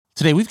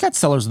Today, we've got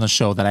sellers on the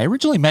show that I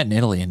originally met in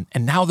Italy,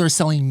 and now they're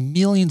selling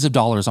millions of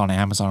dollars on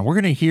Amazon. We're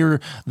going to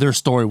hear their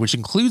story, which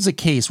includes a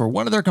case where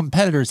one of their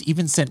competitors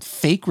even sent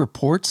fake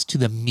reports to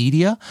the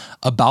media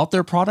about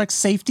their product's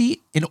safety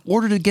in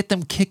order to get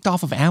them kicked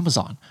off of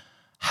Amazon.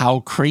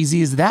 How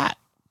crazy is that?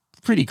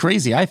 Pretty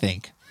crazy, I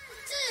think.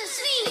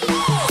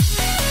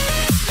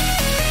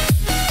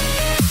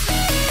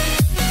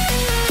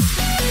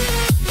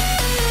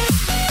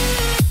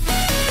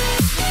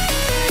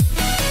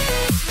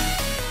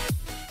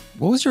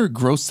 What was your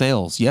gross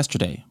sales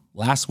yesterday,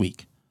 last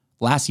week,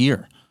 last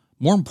year?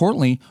 More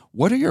importantly,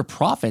 what are your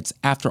profits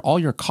after all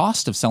your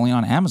cost of selling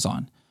on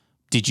Amazon?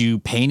 Did you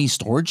pay any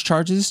storage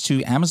charges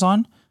to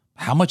Amazon?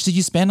 How much did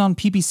you spend on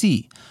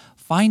PPC?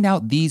 Find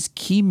out these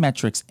key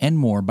metrics and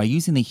more by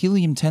using the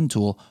Helium 10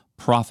 tool,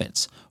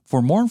 Profits.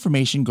 For more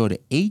information, go to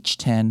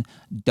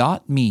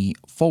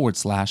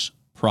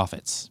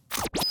h10.me/profits.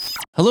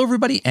 Hello,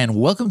 everybody, and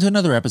welcome to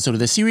another episode of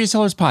the Serious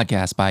Sellers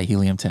Podcast by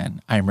Helium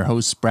 10. I am your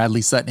host,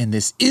 Bradley Sutton, and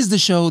this is the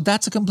show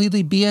that's a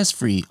completely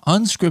BS-free,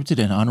 unscripted,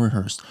 and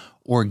unrehearsed,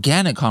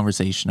 organic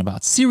conversation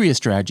about serious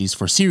strategies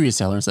for serious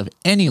sellers of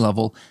any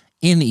level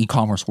in the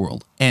e-commerce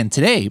world. And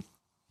today,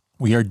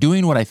 we are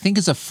doing what I think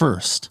is a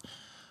first.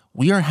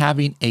 We are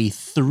having a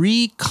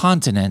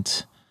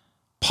 3-continent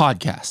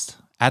podcast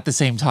at the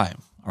same time.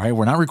 All right,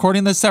 we're not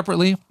recording this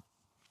separately.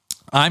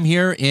 I'm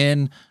here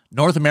in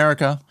North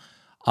America.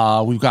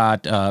 We've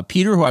got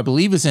Peter, who I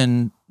believe is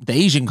in the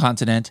Asian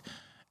continent,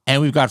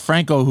 and we've got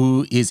Franco,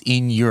 who is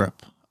in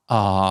Europe.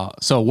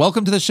 So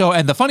welcome to the show.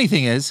 And the funny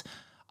thing is,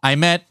 I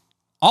met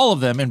all of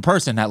them in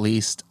person, at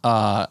least,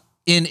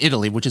 in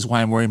Italy, which is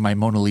why I'm wearing my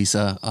Mona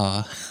Lisa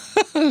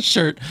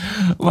shirt,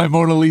 my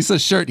Mona Lisa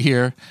shirt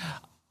here.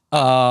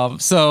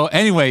 So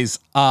anyways,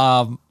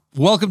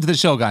 welcome to the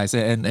show, guys,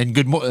 and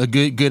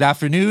good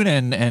afternoon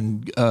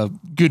and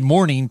good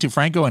morning to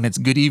Franco, and it's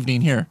good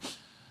evening here.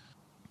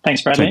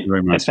 Thanks, Bradley. Thank you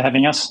very much. Thanks for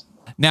having us.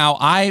 Now,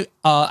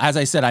 as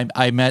I said,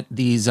 I met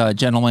these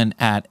gentlemen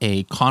at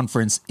a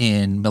conference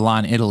in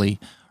Milan, Italy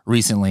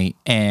recently.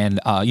 And,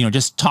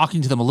 just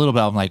talking to them a little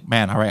bit, I'm like,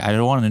 man, all right, I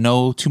don't want to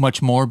know too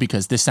much more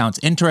because this sounds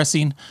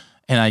interesting.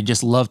 And I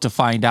just love to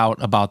find out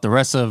about the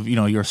rest of,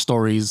 your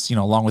stories,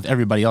 along with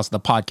everybody else on the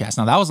podcast.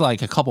 Now, that was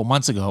like a couple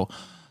months ago.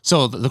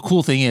 So the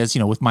cool thing is,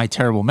 with my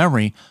terrible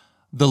memory,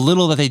 the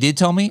little that they did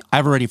tell me,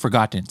 I've already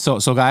forgotten. So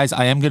guys,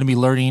 I am going to be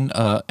learning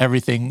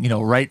everything,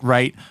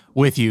 right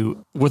with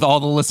you, with all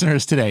the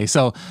listeners today.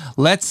 So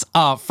let's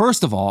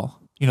first of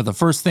all, the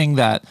first thing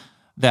that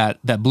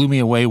blew me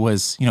away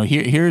was,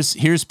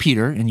 here's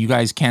Peter, and you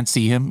guys can't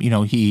see him.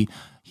 He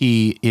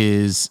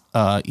is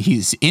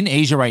he's in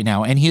Asia right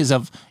now, and he is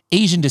of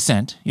Asian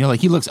descent.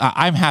 He looks.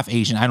 I'm half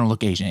Asian. I don't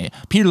look Asian.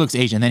 Peter looks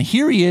Asian. And then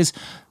here he is,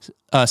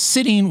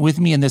 sitting with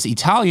me in this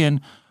Italian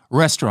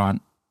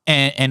restaurant.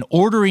 And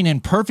ordering in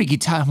perfect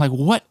Italian. I'm like,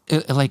 what?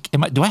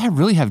 Do I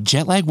really have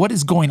jet lag? What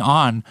is going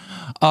on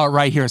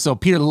right here? So,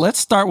 Peter, let's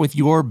start with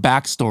your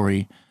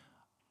backstory.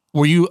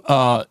 Were you?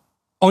 Oh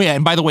yeah,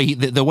 and by the way,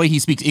 the way he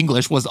speaks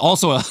English was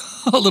also a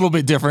little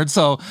bit different.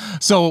 So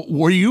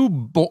were you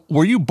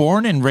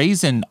born and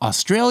raised in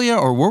Australia,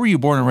 or where were you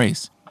born and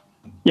raised?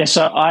 Yeah,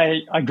 so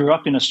I grew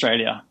up in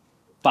Australia,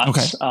 but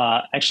okay.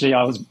 Actually,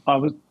 I was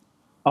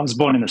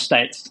born in the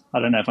States. I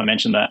don't know if I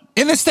mentioned that.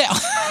 In the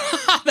States.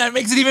 That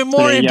makes it even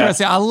more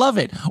interesting. I love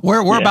it.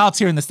 Whereabouts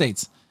here in the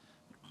States?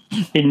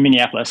 In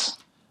Minneapolis.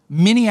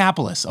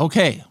 Minneapolis.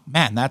 Okay,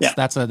 man,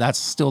 that's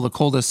still the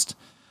coldest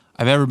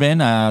I've ever been.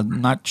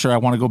 Not sure I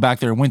want to go back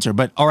there in winter,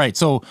 but all right.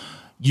 So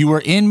you were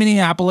in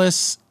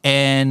Minneapolis,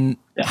 and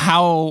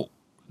how?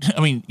 I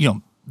mean,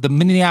 the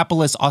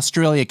Minneapolis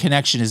Australia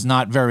connection is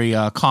not very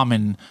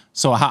common.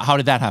 So how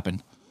did that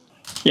happen?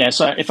 Yeah,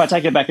 so if I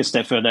take it back a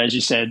step further, as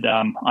you said,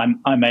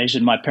 I'm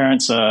Asian. My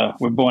parents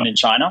were born in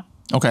China.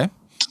 Okay.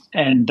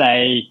 And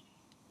they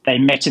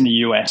met in the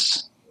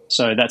US.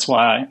 So that's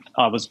why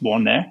I was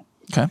born there.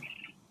 Okay.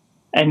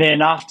 And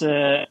then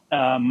after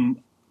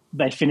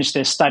they finished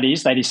their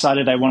studies, they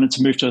decided they wanted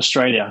to move to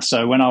Australia.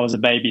 So when I was a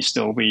baby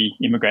still, we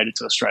immigrated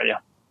to Australia.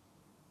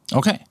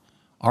 Okay.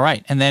 All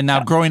right. And then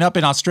now growing up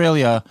in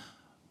Australia,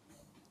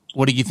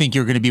 what did you think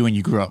you were going to be when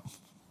you grew up?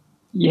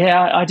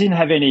 Yeah, I didn't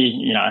have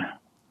any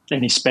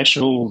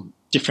special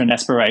different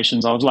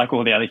aspirations. I was like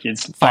all the other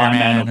kids,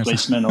 fireman or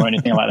policeman or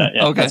anything like that.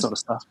 Yeah, okay. That sort of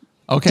stuff.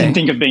 Okay. Didn't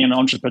think of being an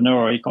entrepreneur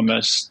or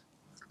e-commerce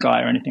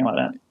guy or anything like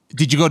that.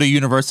 Did you go to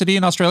university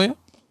in Australia?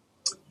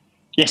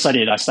 Yes, I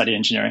did. I studied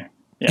engineering.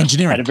 Yeah.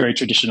 Engineering. I had a very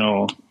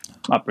traditional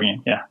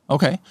upbringing. Yeah.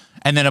 Okay.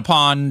 And then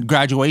upon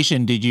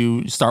graduation, did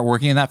you start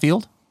working in that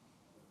field?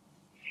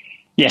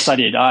 Yes, I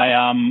did.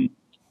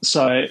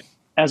 So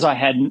as I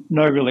had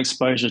no real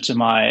exposure to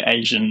my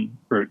Asian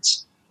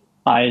roots,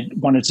 I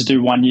wanted to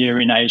do 1 year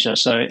in Asia.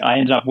 So I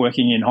ended up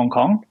working in Hong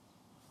Kong.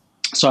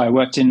 So I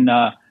worked in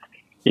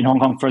Hong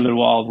Kong for a little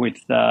while with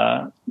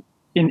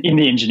in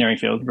the engineering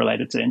field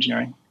related to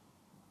engineering.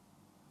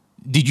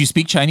 Did you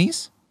speak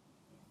Chinese?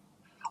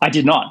 I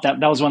did not. That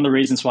was one of the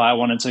reasons why I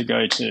wanted to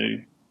go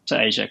to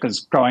Asia,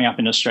 because growing up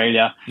in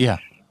Australia,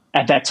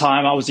 at that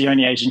time, I was the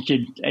only Asian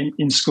kid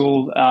in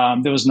school.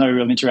 There was no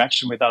real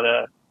interaction with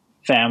other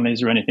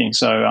families or anything,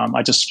 so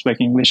I just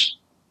spoke English.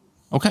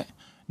 Okay.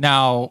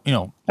 Now,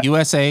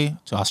 USA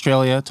to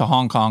Australia to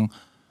Hong Kong.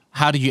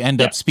 How did you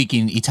end up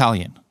speaking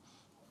Italian?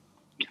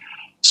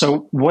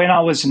 So when I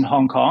was in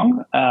Hong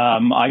Kong,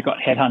 I got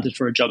headhunted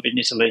for a job in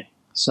Italy.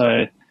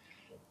 So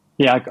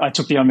I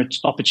took the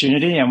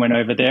opportunity and went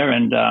over there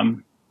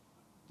and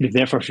lived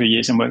there for a few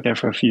years and worked there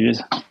for a few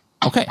years.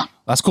 Okay,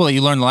 that's cool that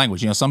you learned the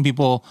language. Some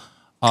people,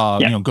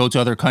 go to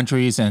other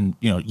countries and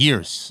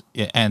years,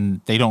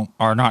 and they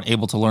are not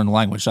able to learn the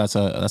language. That's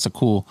a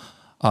cool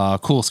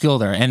skill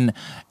there.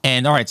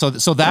 And all right,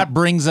 so that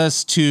brings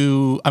us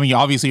to. I mean,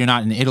 obviously you're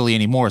not in Italy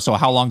anymore. So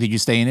how long did you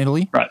stay in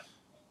Italy? Right.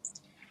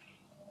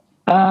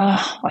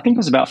 I think it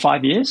was about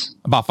 5 years.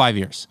 About 5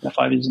 years. About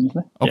 5 years in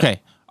Italy. Okay.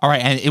 Yeah. All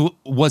right. And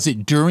was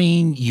it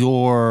during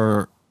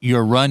your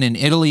run in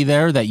Italy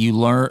there that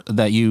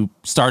you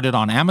started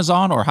on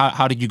Amazon, or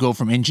how did you go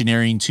from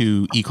engineering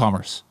to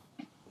e-commerce?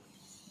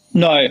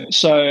 No.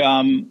 So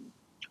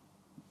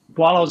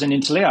while I was in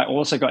Italy, I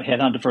also got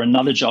headhunted for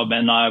another job,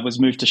 and I was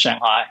moved to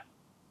Shanghai.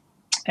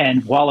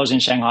 And while I was in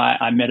Shanghai,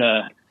 I met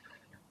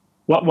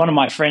one of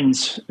my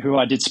friends who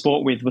I did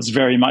sport with was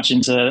very much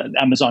into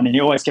Amazon, and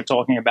he always kept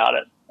talking about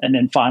it. And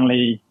then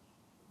finally,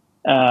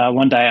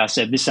 one day I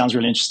said, "This sounds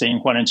really interesting.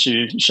 Why don't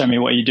you show me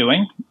what you're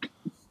doing?"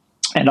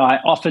 And I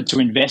offered to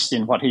invest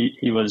in what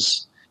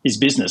his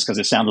business, because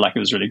it sounded like it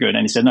was really good.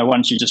 And he said, "No, why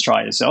don't you just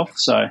try it yourself?"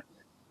 So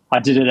I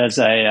did it as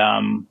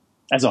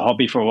a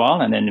hobby for a while,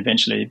 and then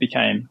eventually it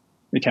became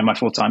my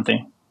full-time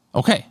thing.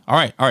 Okay. All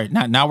right.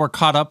 Now we're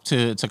caught up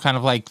to kind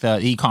of like the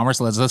e-commerce.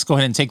 Let's go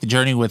ahead and take the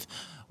journey with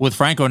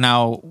Franco.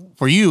 Now,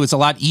 for you, it's a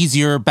lot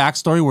easier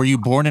backstory. Were you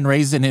born and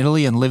raised in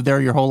Italy and lived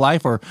there your whole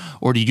life,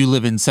 or did you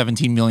live in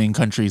 17 million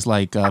countries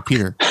like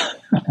Peter?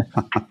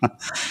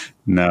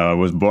 No, I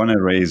was born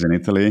and raised in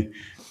Italy.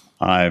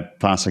 I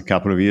passed a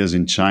couple of years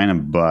in China,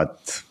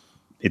 but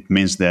it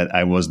means that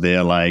I was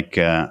there like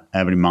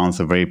every month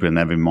of April and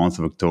every month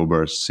of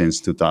October since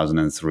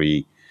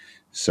 2003.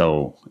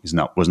 So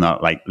was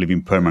not like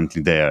living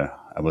permanently there.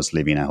 I was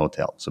living in a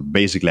hotel. So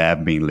basically,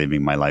 I've been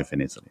living my life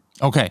in Italy.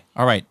 Okay.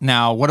 All right.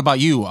 Now, what about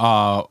you?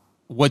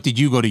 What did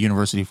you go to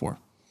university for?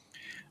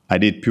 I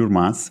did pure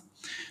math.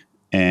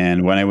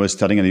 And when I was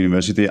studying at the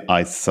university,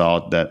 I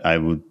thought that I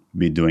would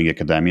be doing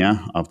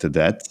academia after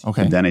that.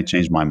 Okay. And then I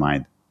changed my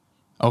mind.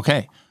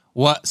 Okay.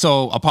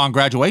 So upon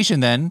graduation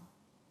then,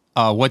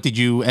 what did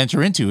you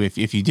enter into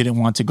if you didn't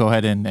want to go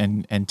ahead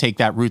and take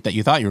that route that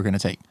you thought you were going to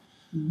take?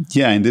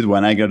 Yeah, indeed.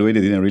 When I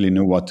graduated, I didn't really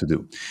know what to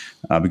do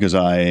because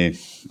I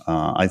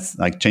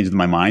changed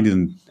my mind.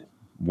 Didn't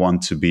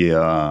want to be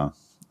a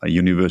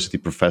university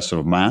professor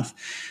of math,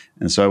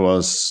 and so I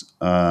was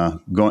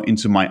going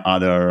into my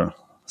other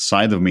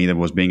side of me that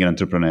was being an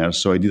entrepreneur.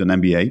 So I did an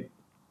MBA,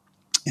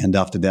 and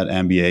after that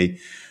MBA,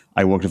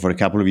 I worked for a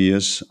couple of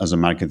years as a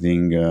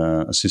marketing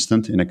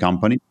assistant in a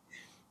company.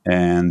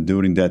 And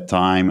during that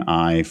time,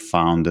 I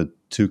founded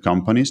two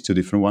companies, two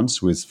different ones,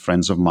 with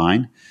friends of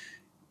mine.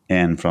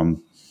 And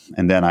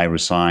then I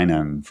resigned,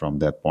 and from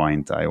that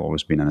point, I've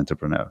always been an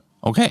entrepreneur.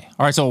 Okay.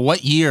 All right. So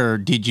what year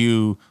did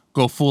you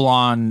go full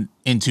on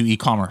into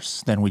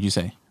e-commerce then, would you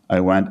say? I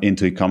went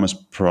into e-commerce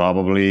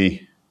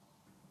probably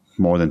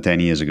more than 10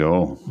 years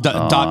ago.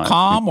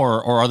 .com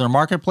or other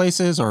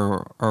marketplaces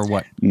or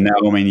what? No,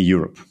 I mean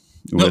Europe.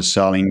 We were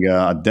selling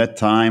at that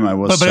time. I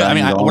was. But I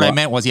mean, what I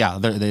meant was,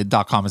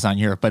 the .com is not in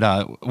Europe. But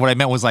what I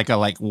meant was like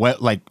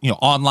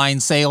online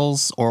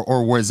sales,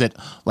 or was it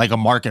like a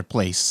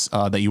marketplace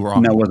that you were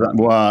on? No, it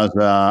was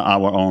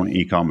our own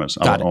e-commerce.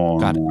 Got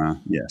it.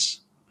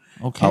 Yes.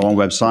 Okay. Our own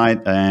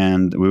website,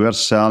 and we were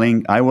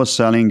selling. I was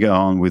selling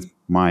with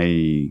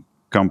my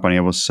company.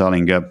 I was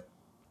selling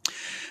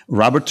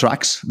rubber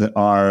tracks that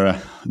are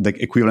the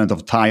equivalent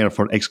of tire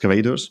for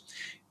excavators,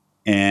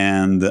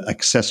 and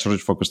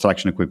accessories for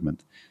construction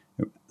equipment.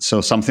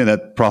 So something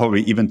that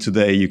probably even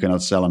today you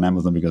cannot sell on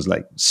Amazon because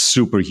like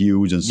super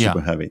huge and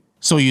super heavy.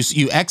 So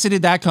you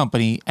exited that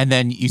company, and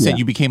then you said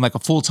you became like a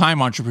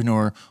full-time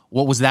entrepreneur.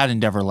 What was that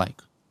endeavor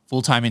like?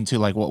 Full-time into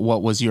like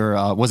what was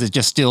your was it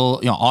just still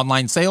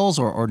online sales,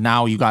 or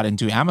now you got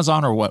into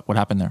Amazon, or what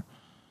happened there?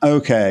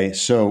 Okay,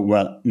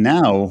 so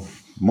now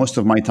most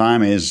of my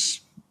time is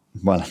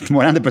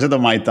 100%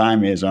 of my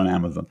time is on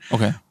Amazon.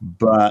 Okay.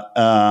 But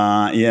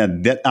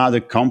that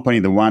other company,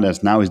 the one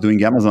that now is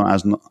doing Amazon,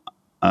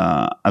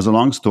 as a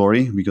long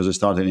story, because I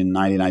started in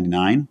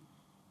 1999,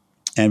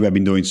 and we have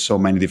been doing so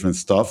many different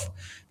stuff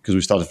because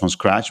we started from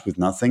scratch with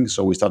nothing.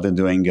 So we started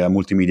doing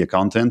multimedia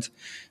content.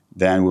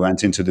 Then we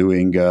went into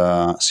doing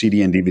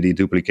CD and DVD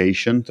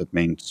duplication. That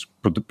means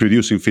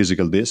producing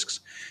physical discs.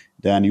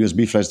 Then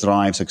USB flash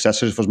drives,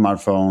 accessories for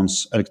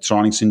smartphones,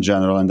 electronics in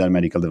general, and then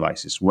medical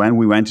devices. When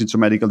we went into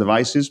medical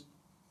devices,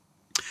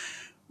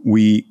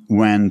 we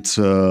went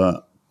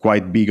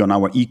quite big on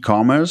our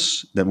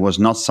e-commerce. That was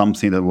not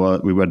something that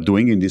we were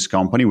doing in this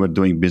company. We were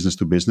doing business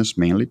to business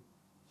mainly.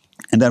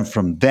 And then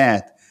from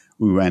that,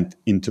 we went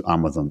into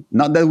Amazon.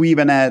 Not that we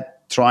even had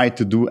tried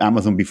to do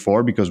Amazon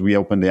before because we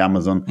opened the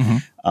Amazon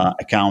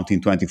account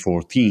in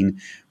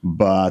 2014,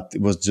 but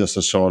it was just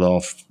a sort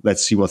of,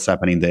 let's see what's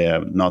happening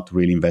there, not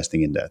really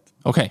investing in that.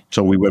 Okay.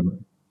 So we were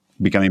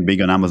becoming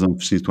big on Amazon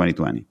since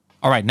 2020.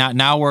 All right.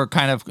 Now we're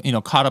kind of,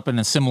 caught up in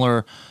a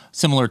similar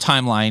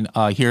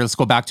timeline here. Let's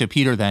go back to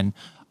Peter then.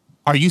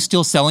 Are you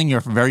still selling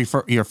your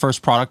your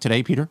first product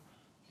today, Peter?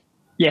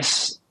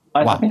 Yes.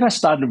 I think I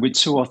started with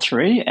 2 or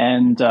 3,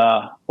 and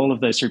all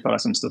of those 3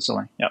 products I'm still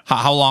selling. Yep.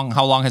 How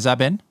long has that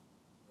been?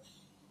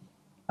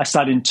 I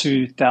started in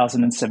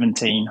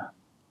 2017.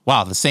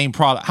 Wow, the same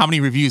product. How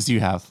many reviews do you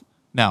have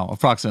now,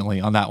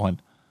 approximately, on that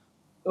one?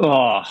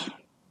 Oh,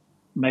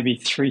 maybe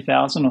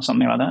 3,000 or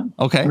something like that.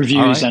 Okay.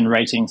 Reviews and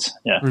ratings.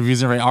 Yeah.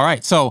 Reviews and ratings. All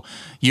right. So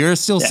you're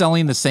still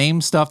selling the same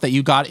stuff that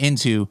you got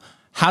into.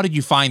 How did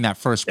you find that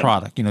first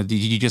product? Did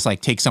you just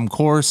like take some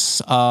course,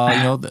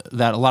 that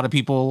a lot of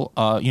people,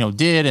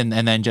 did,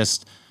 and then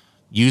just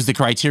use the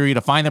criteria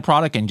to find the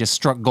product and just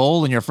struck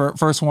gold in your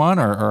first one,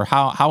 or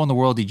how in the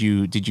world did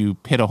you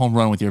hit a home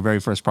run with your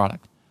very first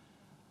product?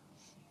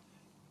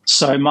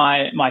 So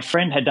my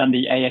friend had done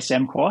the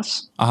ASM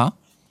course,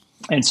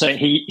 and so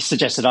he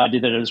suggested I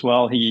did it as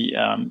well. He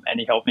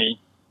helped me.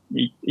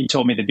 He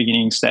taught me the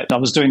beginning steps. I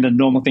was doing the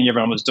normal thing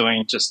everyone was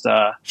doing, just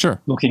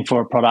looking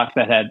for a product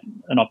that had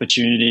an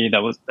opportunity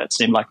that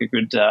seemed like a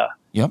good,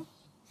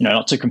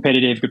 not too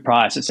competitive, good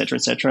price, et cetera,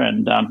 et cetera.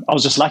 And I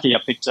was just lucky. I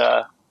picked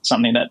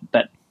something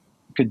that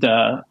could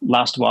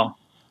last a while.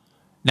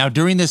 Now,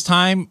 during this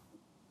time,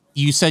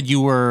 you said you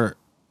were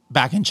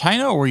back in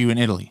China, or were you in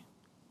Italy?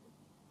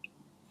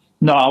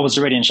 No, I was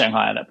already in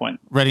Shanghai at that point.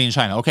 Ready in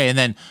China. Okay. And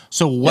then,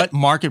 so what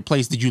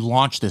marketplace did you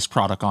launch this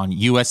product on,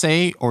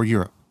 USA or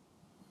Europe?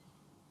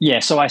 Yeah,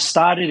 so I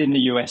started in the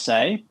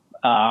USA,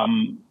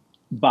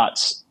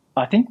 but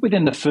I think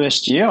within the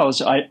first year,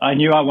 I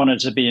knew I wanted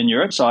to be in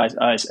Europe, so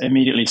I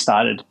immediately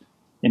started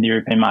in the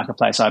European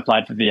marketplace. I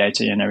applied for VAT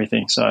and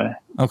everything. So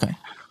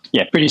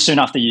yeah, pretty soon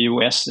after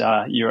US,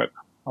 Europe,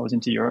 I was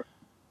into Europe.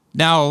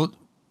 Now,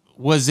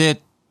 was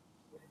it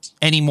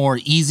any more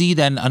easy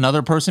than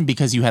another person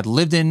because you had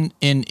lived in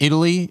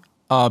Italy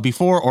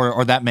before,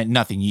 or that meant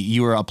nothing?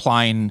 You were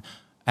applying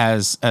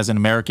as an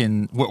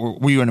American.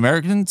 Were you an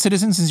American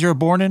citizen since you were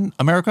born in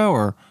America,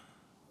 or?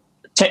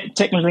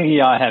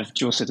 Technically, I have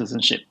dual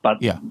citizenship, but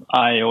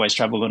I always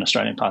travel with an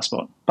Australian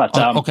passport. But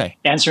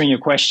answering your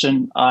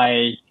question,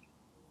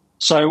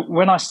 so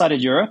when I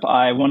started Europe,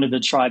 I wanted to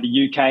try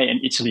the UK and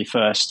Italy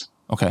first,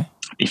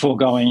 before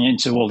going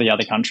into all the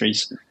other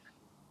countries.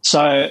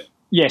 So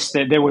yes,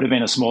 there would have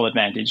been a small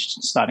advantage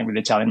starting with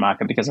the Italian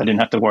market because I didn't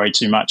have to worry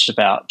too much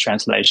about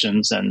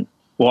translations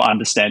or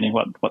understanding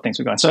what things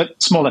were going. So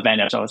small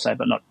advantage, I would say,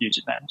 but not huge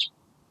advantage.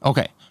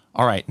 Okay.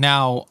 All right.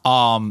 Now,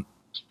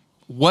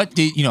 what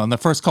did, in the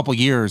first couple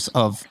years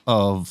of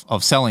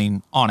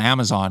selling on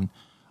Amazon,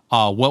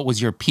 what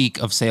was your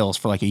peak of sales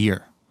for like a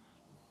year?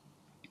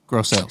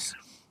 Gross sales?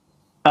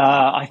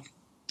 I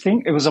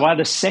think it was either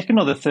the second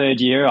or the third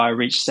year I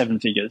reached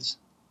 7 figures.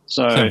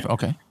 So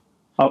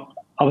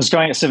I was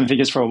going at 7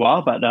 figures for a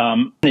while, but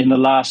in the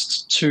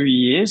last 2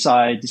 years,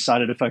 I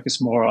decided to focus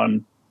more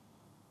on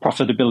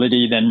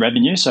profitability than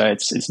revenue. So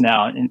it's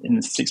now in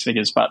the 6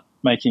 figures, but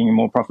making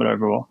more profit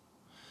overall.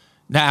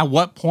 Now, at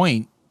what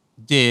point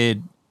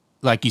did,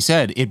 like you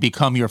said, it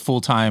become your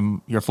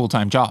full-time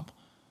job?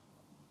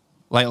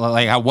 Like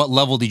at what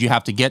level did you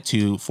have to get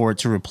to for it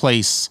to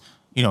replace,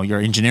 your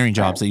engineering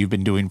jobs that you've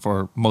been doing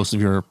for most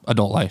of your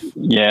adult life?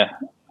 Yeah.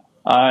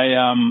 I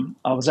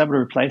was able to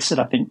replace it.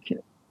 I think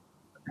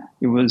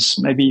it was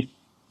maybe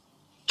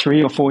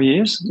 3 or 4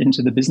 years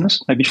into the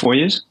business, maybe 4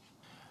 years.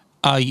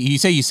 You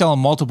say you sell in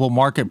multiple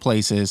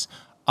marketplaces.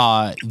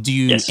 Do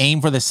you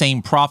aim for the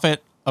same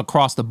profit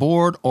across the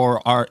board,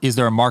 or is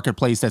there a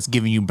marketplace that's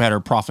giving you better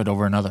profit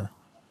over another?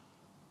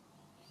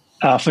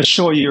 For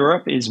sure,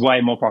 Europe is way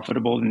more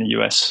profitable than the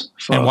US.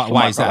 And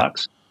why is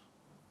products. That?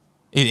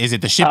 Is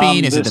it the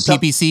shipping? Is it the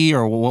PPC,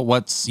 or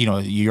what's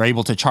you're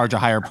able to charge a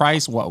higher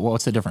price?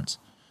 What's the difference?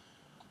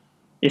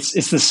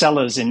 It's the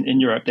sellers in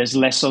Europe. There's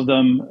less of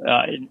them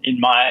in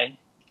my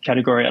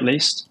category, at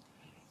least.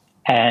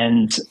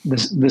 And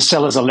the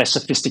sellers are less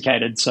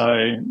sophisticated,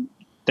 so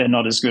they're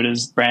not as good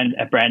as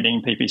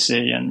branding,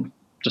 PPC, and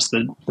just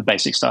the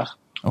basic stuff.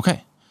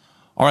 Okay.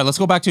 All right, let's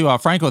go back to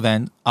Franco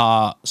then.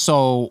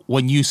 So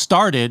when you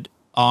started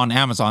on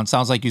Amazon,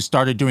 sounds like you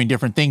started doing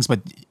different things,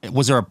 but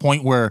was there a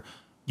point where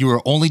you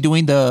were only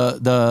doing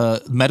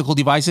the medical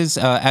devices,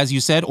 as you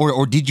said,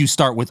 or did you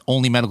start with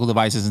only medical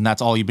devices and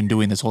that's all you've been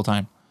doing this whole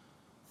time?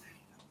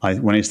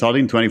 When I started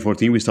in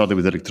 2014, we started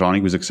with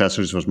electronic, with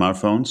accessories for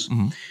smartphones.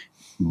 Mm-hmm.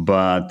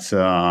 But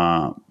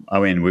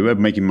we were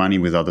making money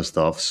with other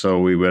stuff, so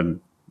we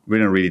didn't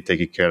really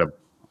take care of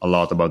a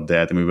lot about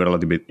that, and we were a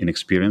little bit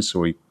inexperienced.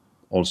 So we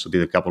also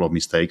did a couple of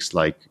mistakes,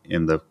 like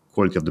in the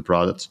quality of the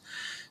products.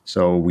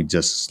 So we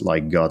just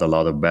got a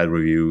lot of bad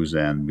reviews,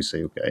 and we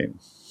say, okay,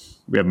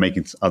 we are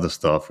making other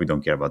stuff. We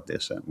don't care about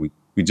this, and we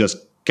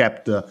just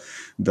kept the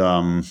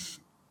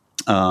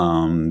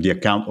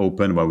account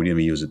open, but we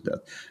didn't use it.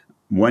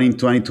 when in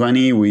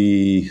 2020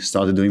 we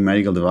started doing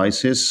medical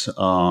devices,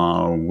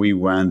 we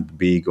went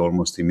big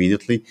almost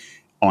immediately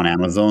on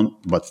Amazon.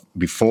 But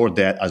before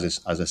that, as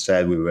I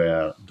said, we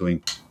were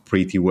doing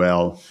pretty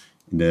well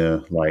in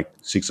the like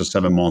 6 or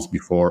 7 months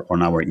before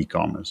on our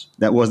e-commerce.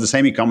 That was the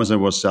same e-commerce that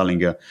was selling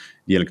the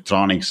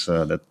electronics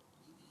that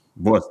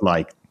was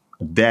like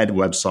a dead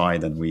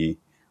website, and we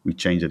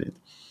changed it.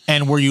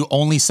 And were you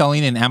only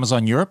selling in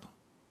Amazon Europe?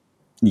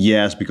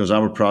 Yes, because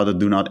our product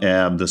do not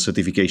have the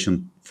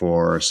certification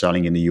for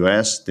selling in the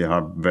US. They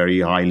are very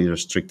highly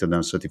restricted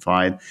and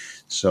certified.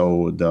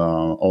 So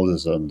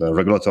the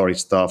regulatory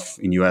stuff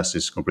in US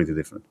is completely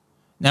different.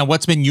 Now,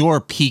 what's been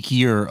your peak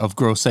year of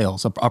gross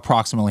sales?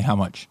 Approximately how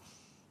much?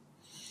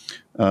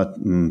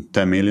 10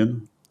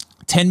 million.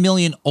 10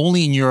 million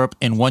only in Europe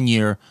in 1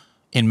 year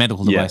in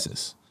medical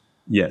devices.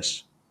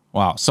 Yes.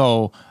 Wow.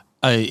 So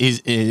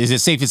is it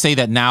safe to say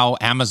that now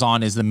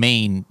Amazon is the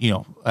main,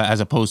 as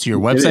opposed to your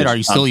website? Are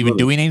you still even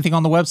doing anything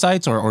on the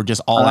websites, or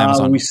just all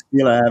Amazon? We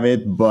still have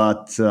it,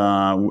 but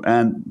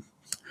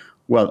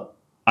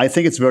I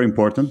think it's very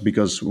important,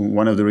 because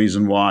one of the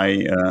reasons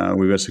why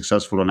we were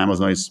successful on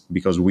Amazon is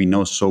because we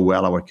know so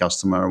well our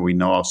customer. We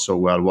know so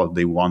well what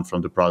they want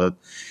from the product.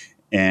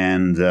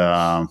 And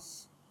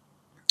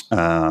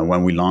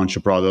when we launch a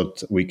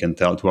product, we can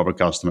tell to our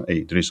customer,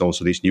 hey, there is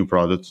also this new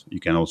product. You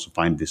can also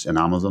find this in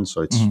Amazon.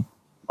 So it's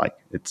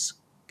it's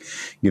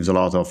gives a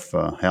lot of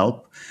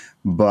help.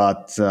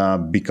 But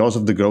because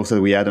of the growth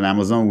that we had on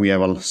Amazon, we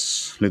have a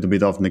little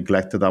bit of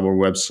neglected our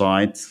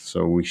website.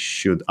 So we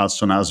should, as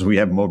soon as we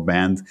have more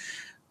band,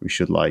 we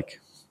should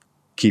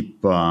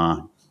keep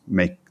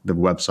make the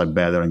website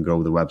better and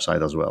grow the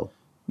website as well.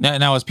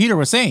 Now, as Peter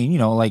was saying,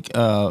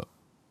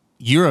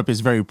 Europe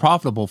is very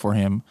profitable for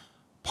him,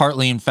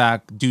 partly, in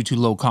fact, due to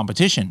low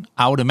competition.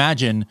 I would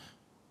imagine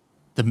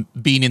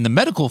being in the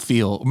medical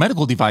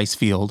device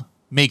field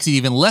makes it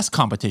even less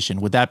competition.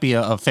 Would that be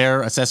a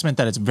fair assessment,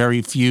 that it's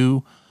very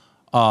few,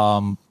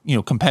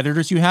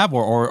 competitors you have,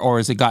 or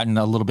has it gotten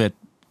a little bit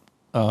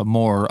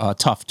more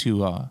tough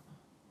to?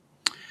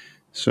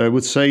 So I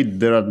would say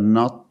there are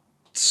not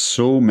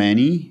so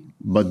many,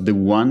 but the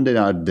ones that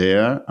are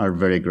there are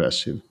very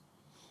aggressive.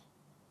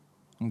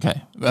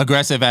 Okay,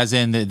 aggressive as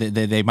in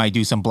they might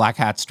do some black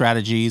hat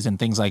strategies and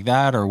things like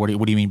that, or what do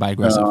you mean by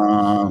aggressive?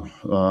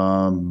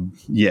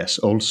 Yes,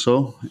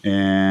 also,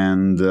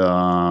 and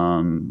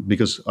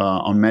because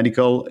on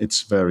medical,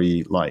 it's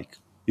very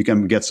you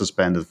can get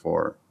suspended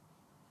for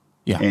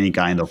any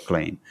kind of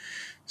claim.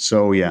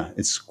 So yeah,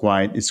 it's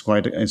quite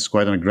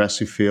an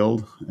aggressive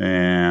field,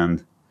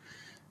 and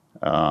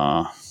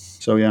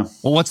so yeah.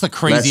 Well, what's the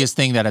craziest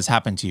thing that has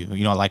happened to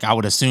you? I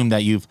would assume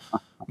that you've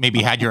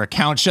maybe had your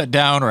account shut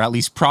down, or at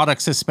least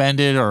products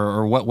suspended,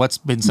 or what's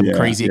been some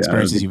crazy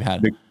experiences you've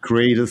had? The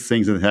craziest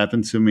things that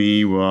happened to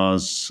me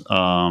was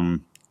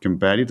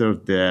competitor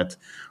that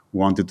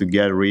wanted to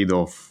get rid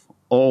of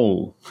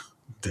all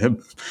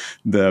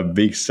the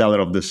big seller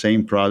of the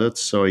same product.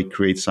 So he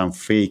created some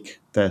fake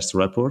test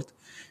report.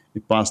 He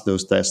passed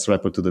those test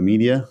report to the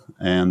media,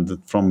 and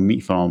from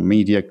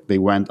media, they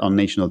went on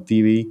national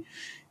TV,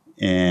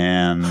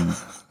 and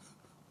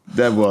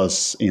that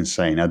was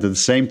insane. At the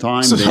same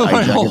time,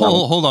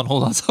 hold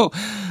on.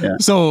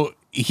 So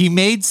he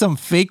made some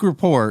fake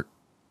report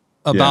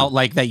about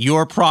that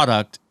your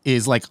product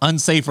is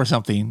unsafe or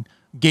something.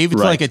 Gave it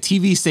to a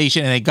TV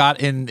station, and it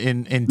got in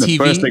TV.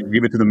 First, they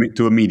give it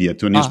to a media,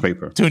 to a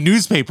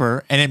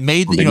newspaper, and it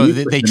made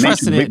they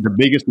trusted it. The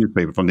biggest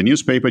newspaper, from the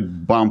newspaper,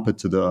 bump it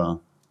to the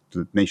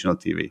national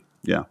TV.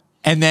 Yeah,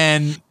 and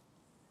then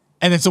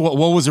so what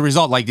was the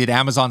result? Did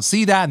Amazon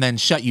see that and then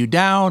shut you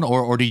down,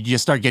 or did you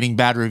just start getting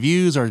bad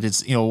reviews, or did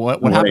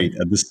what happened?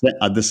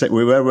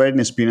 We were very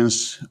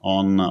inexperienced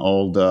on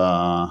all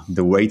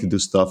the way to do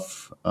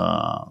stuff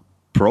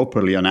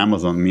properly on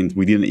Amazon. I mean,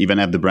 we didn't even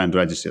have the brand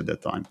registered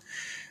at that time.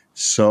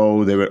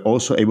 So they were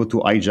also able to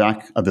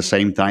hijack at the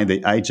same time. They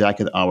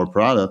hijacked our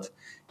product,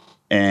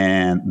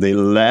 and they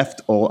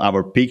left all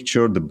our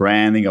picture, the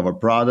branding of our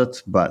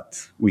product,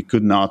 but we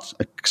could not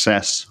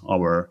access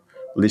our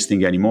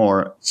listing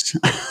anymore.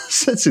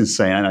 It's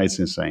insane. I know it's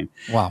insane.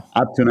 Wow.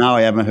 Up to now,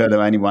 I haven't heard of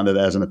anyone that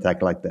has an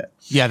attack like that.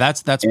 Yeah,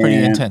 that's pretty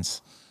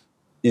intense.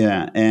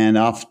 Yeah, and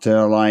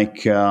after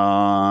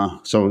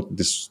so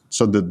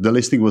the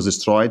listing was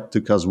destroyed. It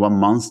took us 1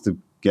 month to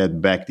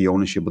get back the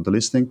ownership of the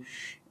listing,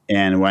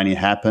 and when it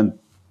happened,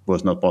 it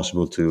was not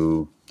possible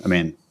to. I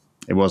mean,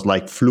 it was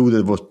like flu.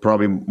 That was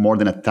probably more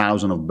than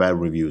 1,000 of bad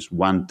reviews,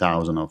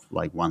 1,000 of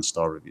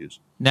 1-star reviews.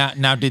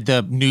 Now, did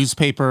the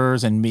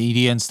newspapers and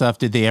media and stuff,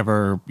 did they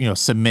ever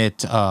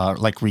submit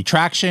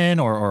retraction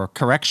or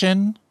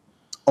correction?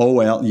 Oh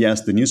well,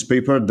 yes. The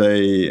newspaper,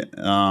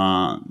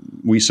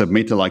 we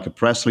submitted a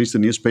press release to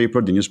the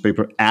newspaper. The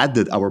newspaper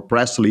added our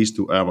press release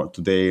to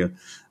their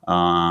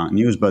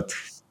news, but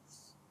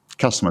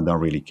customer don't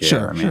really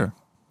care. Sure.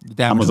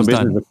 Amazon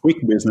business is a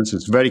quick business.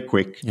 It's very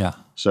quick. Yeah.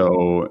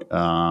 So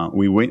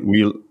we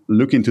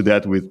look into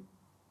that with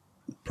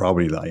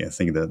probably I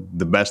think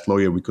the best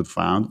lawyer we could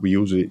find. We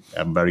usually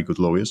have very good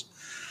lawyers.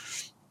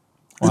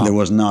 And there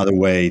was no other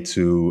way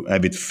to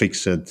have it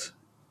fixed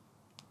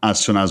as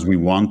soon as we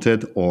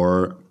wanted,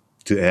 or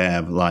to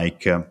have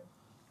like an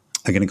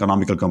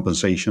economical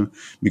compensation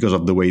because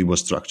of the way it was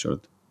structured.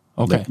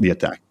 Okay. The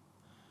attack.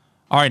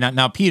 All right.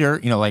 Now, Peter,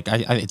 like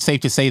it's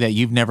safe to say that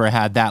you've never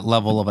had that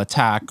level of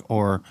attack,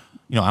 or,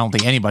 I don't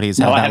think anybody has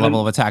had that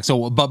level of attack.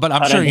 So, but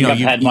I'm sure, I've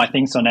had my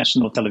things on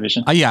national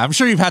television. Yeah, I'm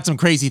sure you've had some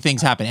crazy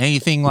things happen.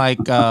 Anything like,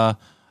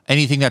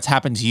 anything that's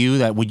happened to you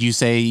that would you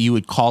say you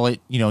would call it,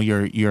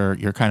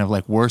 your kind of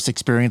like worst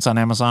experience on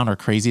Amazon or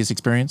craziest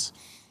experience?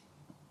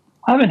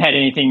 I haven't had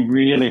anything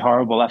really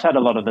horrible. I've had a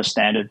lot of the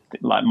standard,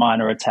 like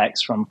minor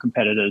attacks from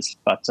competitors,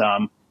 but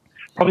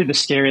probably the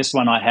scariest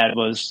one I had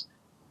was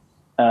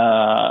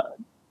I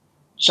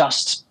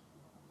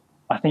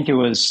think it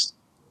was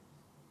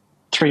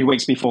 3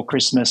 weeks before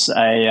Christmas,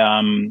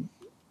 a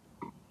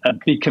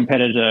big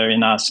competitor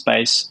in our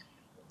space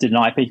did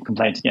an IP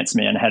complaint against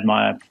me and had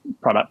my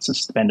product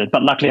suspended.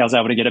 But luckily, I was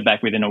able to get it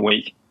back within a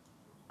week.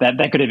 That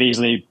could have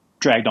easily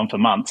dragged on for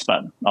months,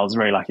 but I was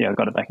very lucky I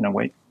got it back in a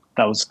week.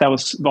 That was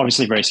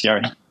obviously very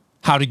scary.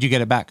 How did you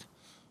get it back?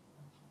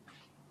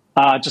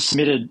 Just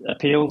submitted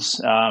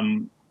appeals.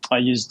 I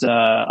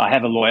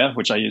have a lawyer,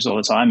 which I use all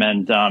the time,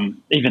 and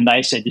even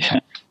they said, yeah,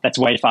 that's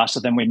way faster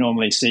than we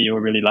normally see. You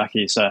were really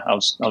lucky. So I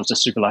was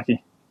just super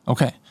lucky.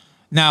 Okay.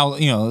 Now,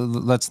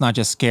 let's not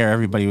just scare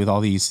everybody with all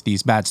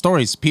these bad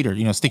stories. Peter,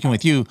 sticking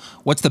with you,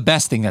 what's the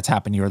best thing that's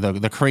happened to you, or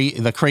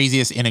the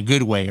craziest in a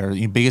good way, or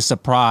your biggest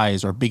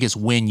surprise or biggest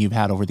win you've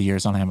had over the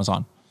years on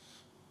Amazon?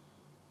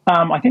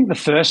 I think the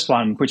first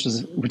one, which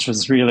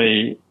was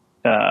really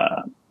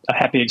a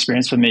happy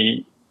experience for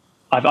me.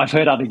 I've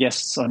heard other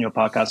guests on your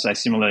podcast say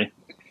similarly.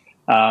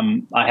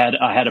 I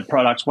had a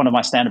product, one of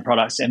my standard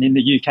products, and in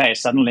the UK,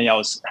 suddenly I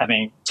was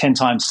having 10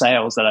 times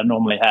sales that I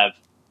normally have.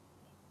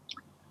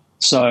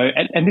 So,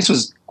 and this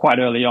was quite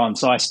early on,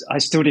 so I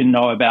still didn't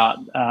know about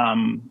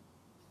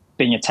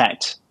being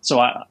attacked. So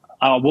I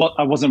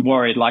wasn't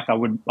worried like I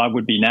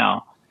would be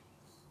now.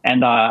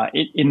 And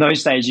in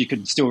those days, you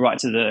could still write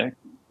to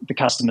the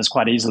customers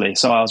quite easily.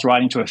 So I was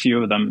writing to a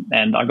few of them,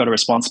 and I got a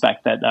response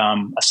back that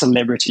a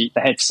celebrity,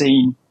 they had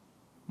seen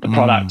the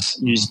product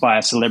used by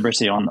a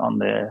celebrity on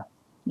their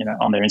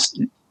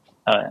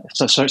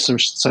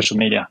social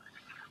media.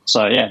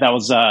 So yeah, that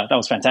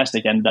was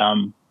fantastic, and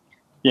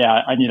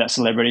I knew that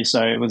celebrity,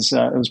 so it was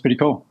pretty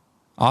cool.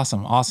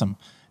 Awesome.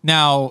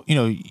 Now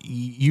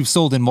you've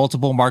sold in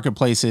multiple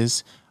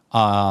marketplaces,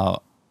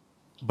 but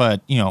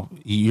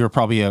you're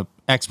probably an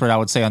expert, I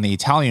would say, on the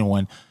Italian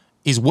one.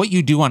 Is what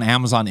you do on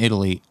Amazon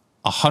Italy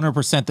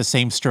 100% the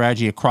same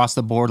strategy across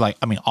the board? Like,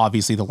 I mean,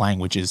 obviously the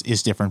language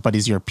is different, but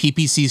is your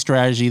PPC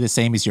strategy the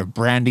same? Is your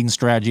branding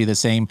strategy the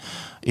same?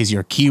 Is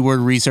your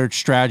keyword research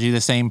strategy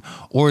the same?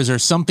 Or is there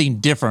something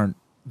different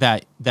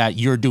that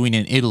you're doing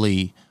in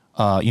Italy,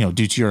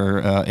 due to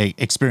your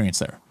experience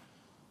there?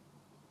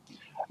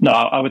 No,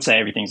 I would say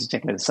everything's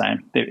exactly the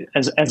same.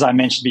 As I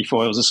mentioned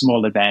before, it was a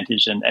small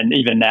advantage, and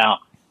even now,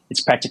 it's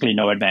practically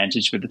no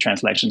advantage with the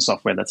translation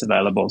software that's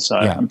available.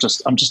 So yeah. I'm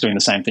just doing the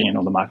same thing in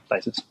all the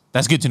marketplaces.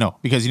 That's good to know,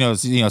 because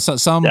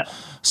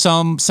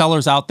some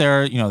sellers out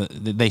there,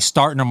 they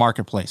start in a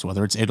marketplace,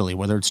 whether it's Italy,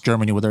 whether it's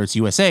Germany, whether it's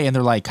USA, and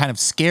they're like kind of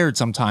scared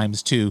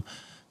sometimes to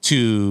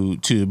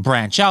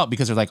branch out,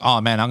 because they're like,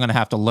 oh man, I'm going to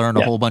have to learn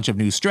a whole bunch of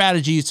new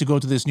strategies to go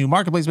to this new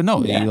marketplace. But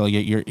no,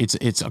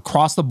 it's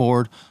across the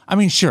board. I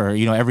mean, sure,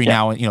 every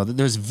now and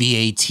there's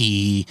VAT,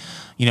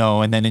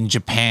 and then in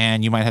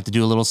Japan you might have to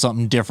do a little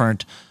something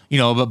different,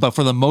 but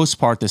for the most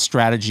part, the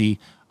strategy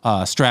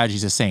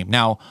is the same.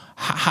 Now,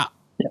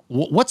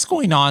 what's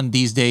going on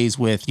these days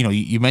with,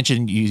 you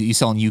mentioned you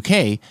sell in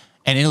UK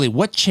and Italy.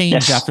 What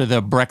changed after the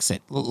Brexit?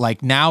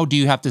 Like, now do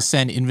you have to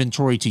send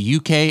inventory to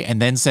UK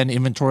and then send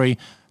inventory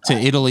to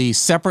Italy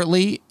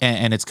separately,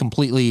 and it's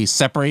completely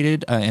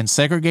separated and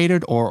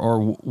segregated, or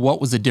what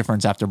was the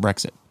difference after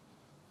Brexit?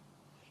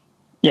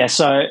 Yeah,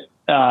 so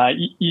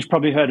you've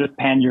probably heard of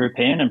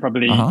Pan-European, and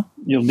probably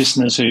your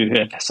listeners who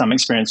have some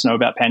experience know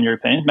about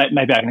Pan-European.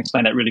 Maybe I can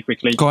explain that really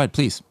quickly. Go ahead,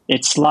 please.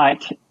 It's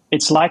like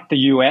the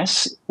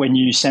US when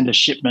you send a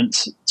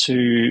shipment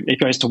it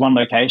goes to one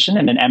location,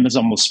 and then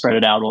Amazon will spread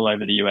it out all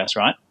over the US,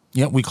 right?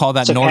 Yeah, we call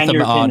that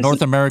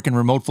North American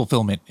remote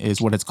fulfillment is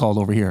what it's called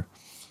over here.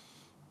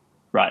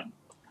 Right.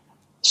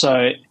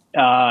 So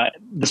they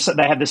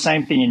have the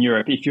same thing in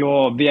Europe. If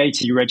you're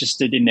VAT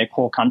registered in their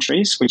core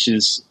countries, which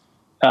was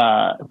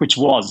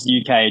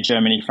UK,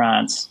 Germany,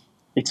 France,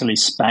 Italy,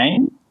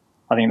 Spain,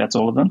 I think that's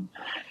all of them.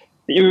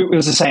 It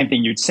was the same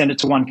thing. You'd send it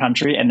to one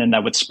country, and then they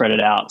would spread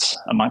it out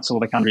amongst all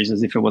the countries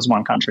as if it was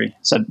one country.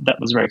 So that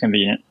was very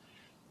convenient.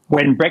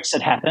 When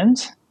Brexit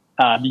happened,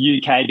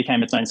 the UK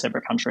became its own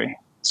separate country.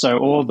 So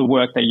all the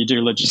work that you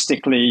do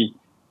logistically,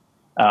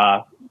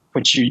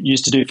 which you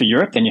used to do for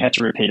Europe, then you had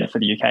to repeat it for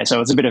the UK. So it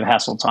was a bit of a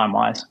hassle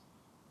time-wise.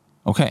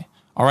 Okay.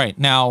 All right.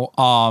 Now,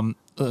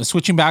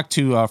 switching back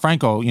to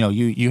Franco,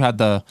 you had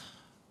the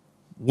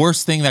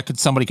worst thing that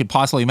somebody could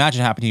possibly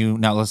imagine happen to you.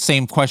 Now, the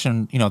same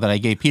question, that I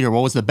gave Peter,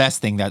 what was the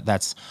best thing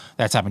that's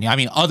happened to you? I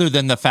mean, other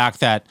than the fact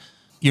that,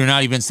 you're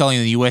not even selling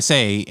in the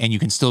USA and you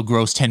can still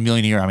gross 10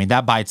 million a year. I mean,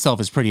 that by itself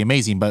is pretty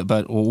amazing.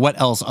 But what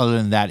else other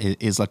than that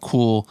is a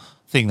cool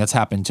thing that's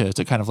happened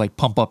to kind of like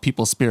pump up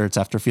people's spirits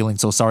after feeling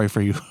so sorry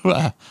for you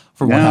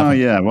for what happened?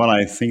 Yeah. Well,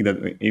 I think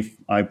that if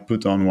I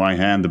put on one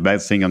hand the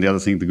bad thing, on the other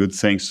thing the good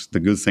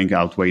thing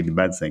outweigh the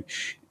bad thing.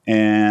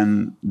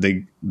 And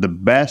the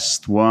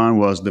best one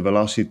was the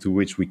velocity to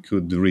which we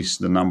could reach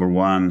the number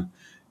one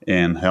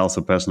in health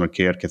or personal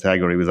care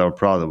category with our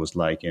product was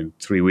like in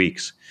 3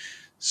 weeks.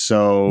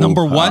 So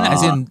Number one,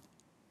 as in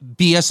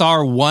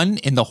BSR one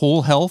in the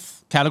whole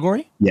health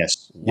category?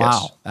 Yes.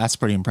 Wow, yes. that's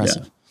pretty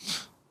impressive.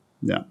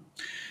 Yeah.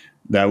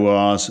 That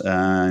was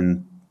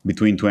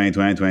between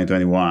 2020 and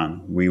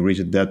 2021. We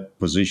reached that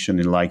position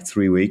in like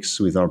 3 weeks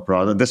with our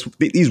product. This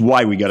is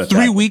why we got attacked.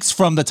 3 weeks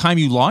from the time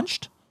you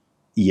launched?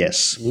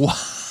 Yes.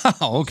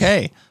 Wow.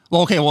 Okay.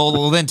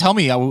 Well, then tell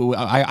me.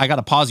 I got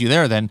to pause you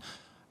there. Then,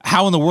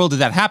 how in the world did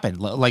that happen?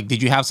 Like,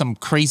 did you have some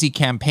crazy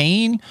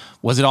campaign?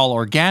 Was it all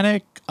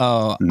organic?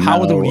 How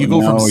did you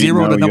go from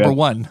zero to number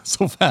one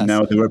so fast?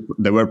 No,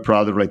 they were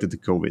product related to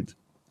COVID.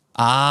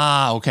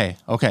 Ah, okay.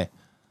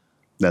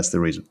 That's the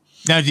reason.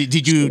 Now,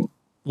 did you?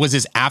 Was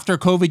this after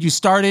COVID you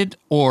started,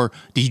 or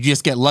did you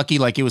just get lucky?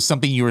 Like it was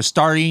something you were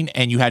starting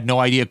and you had no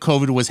idea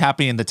COVID was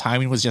happening and the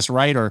timing was just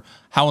right, or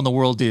how in the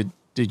world did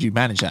you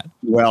manage that?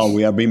 Well,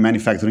 we have been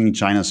manufacturing in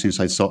China since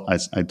I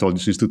told you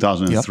since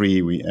 2003.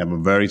 Yep. We have a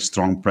very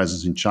strong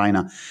presence in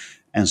China.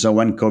 And so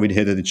when COVID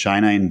hit in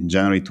China in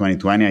January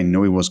 2020, I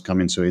knew it was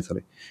coming to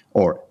Italy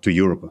or to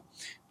Europe.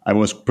 I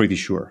was pretty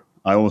sure.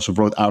 I also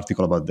wrote an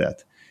article about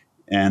that.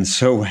 And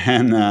so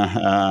when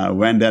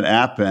that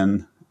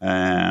happened,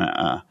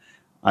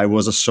 I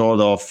was a sort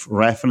of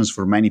reference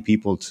for many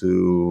people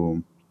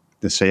to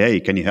say, hey,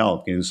 can you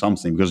help? Can you do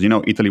something? Because,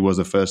 Italy was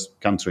the first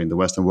country in the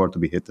Western world to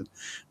be hit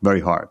very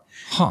hard.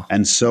 Huh.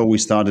 And so we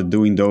started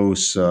doing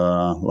those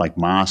like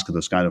masks,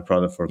 those kind of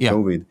products for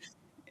COVID.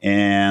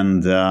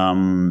 And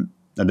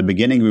at the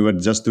beginning, we were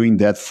just doing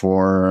that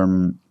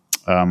for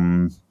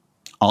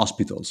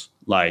hospitals,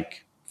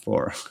 like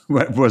for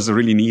what was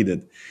really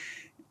needed.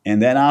 And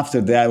then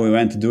after that, we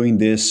went to doing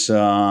this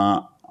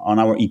on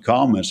our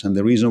e-commerce. And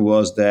the reason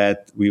was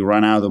that we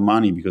ran out of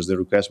money because the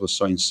request was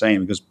so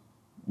insane. Because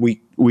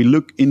we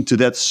looked into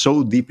that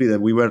so deeply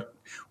that we were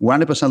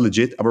 100%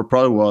 legit. Our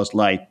product was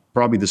like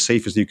probably the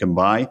safest you can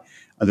buy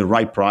at the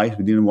right price.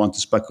 We didn't want to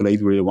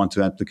speculate. We really want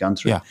to help the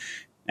country. Yeah.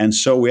 And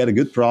so we had a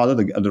good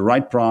product at the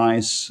right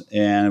price,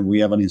 and we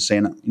have an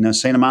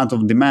insane amount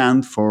of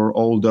demand for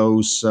all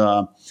those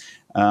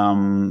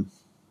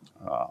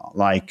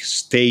like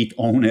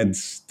state-owned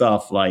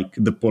stuff, like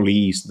the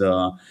police,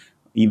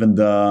 even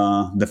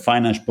the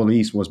finance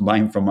police was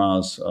buying from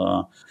us.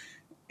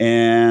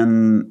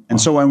 And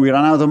so when we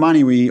ran out of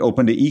money, we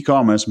opened the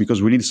e-commerce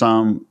because we need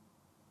some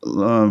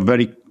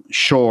very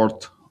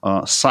short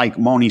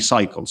money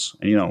cycles.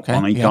 And,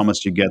 on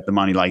e-commerce, you get the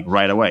money like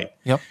right away.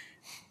 Yep.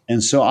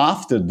 And so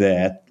after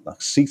that,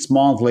 like 6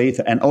 months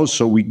later, and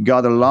also we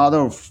got a lot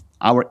of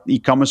our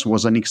e-commerce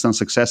was an instant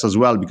success as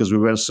well because we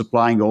were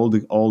supplying all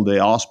the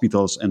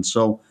hospitals, and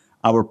so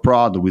our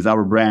product with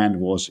our brand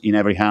was in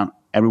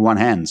everyone's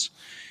hands.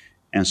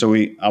 And so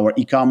our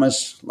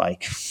e-commerce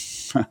like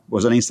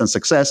was an instant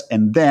success.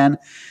 And then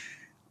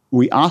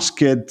we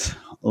asked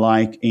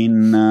like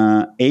in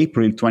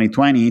April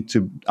 2020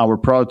 to our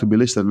product to be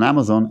listed on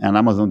Amazon, and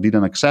Amazon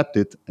didn't accept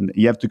it. And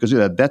you have to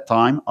consider at that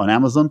time on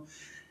Amazon,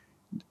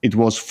 it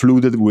was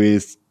flooded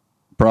with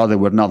products that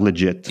were not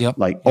legit. Yep.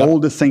 All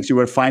the things you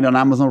were finding on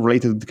Amazon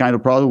related to the kind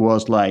of product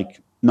was like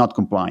not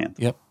compliant.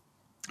 Yep.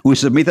 We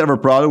submitted our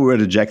product, we were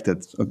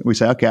rejected. We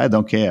said, okay, I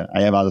don't care.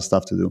 I have other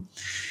stuff to do.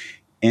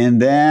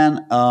 And then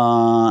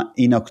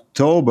in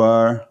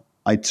October,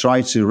 I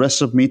tried to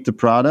resubmit the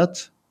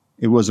product.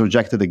 It was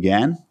rejected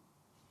again.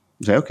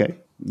 I said, okay.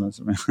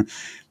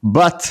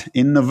 But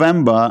in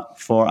November,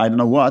 for I don't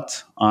know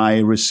what, I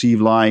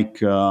received like,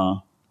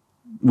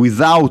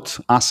 without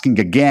asking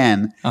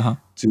again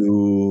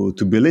to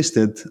be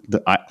listed.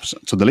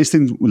 So the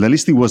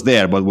listing was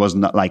there, but was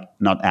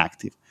not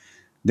active.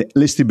 The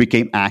listing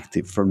became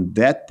active. From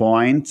that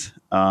point,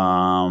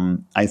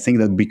 I think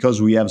that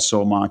because we have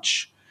so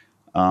much,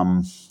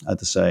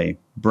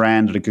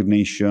 brand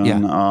recognition,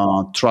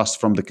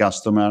 trust from the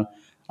customer,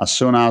 as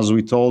soon as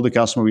we told the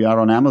customer we are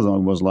on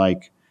Amazon, it was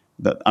like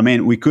that. I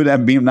mean, we could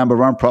have been number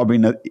one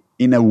probably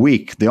in a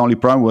week. The only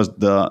problem was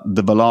the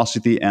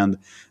velocity and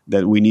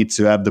that we need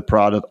to have the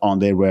product on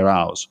their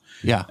warehouse.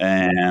 Yeah.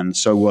 And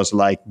so it was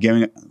like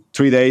giving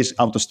 3 days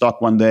out of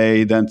stock one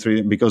day, then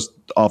 3 because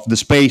of the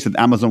space that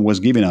Amazon was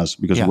giving us.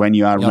 Because when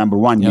you are number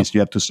one, you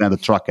have to send a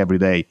truck every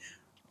day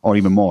or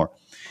even more.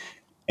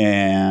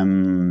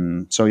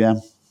 And so,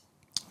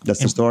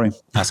 that's the story.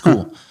 That's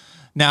cool.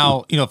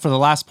 Now, for the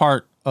last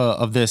part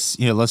of this,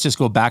 let's just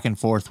go back and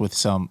forth with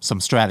some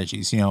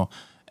strategies,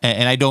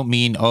 and I don't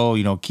mean,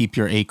 keep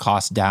your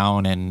ACoS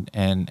down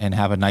and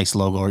have a nice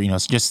logo or,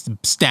 it's just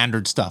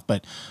standard stuff.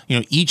 But,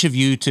 each of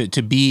you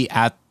to be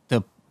at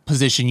the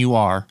position you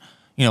are,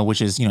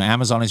 which is,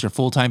 Amazon is your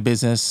full-time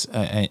business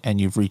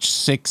and you've reached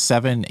 6,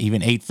 7,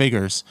 even 8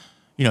 figures.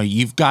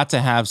 you've got to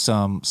have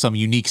some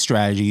unique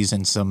strategies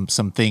and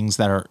some things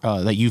that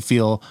are that you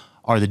feel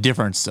are the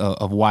difference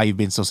of why you've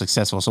been so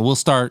successful. So we'll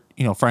start,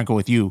 Franco,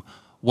 with you.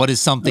 What is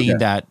something Okay.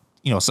 that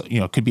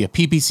it could be a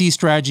PPC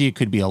strategy, it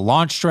could be a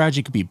launch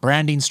strategy, it could be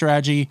branding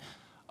strategy.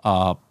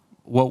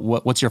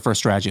 What's your first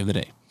strategy of the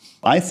day?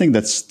 I think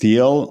that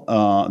still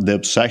the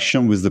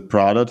obsession with the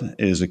product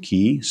is a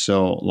key.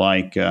 So,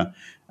 like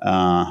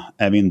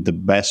having the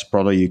best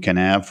product you can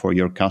have for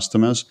your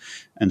customers,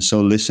 and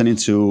so listening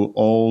to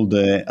all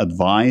the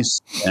advice.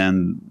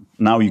 And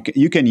now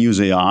you can use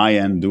AI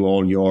and do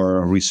all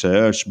your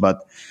research,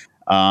 but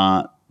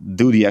uh,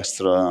 do the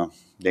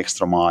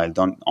extra mile.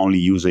 Don't only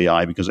use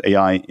AI, because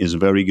AI is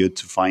very good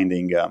to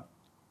finding.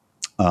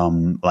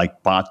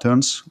 Like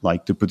patterns,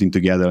 like to putting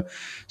together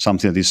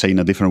something that is said in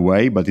a different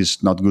way, but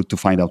it's not good to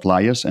find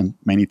outliers. And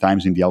many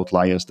times in the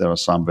outliers, there are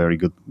some very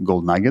good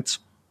gold nuggets.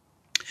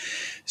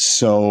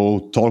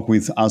 So talk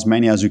with as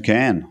many as you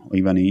can,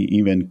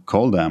 even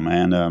call them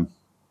and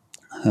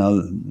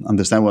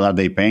understand what are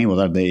they paying,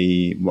 what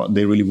they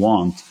really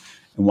want.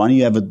 And when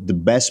you have the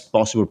best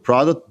possible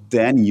product,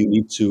 then you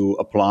need to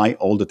apply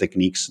all the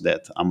techniques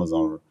that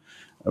Amazon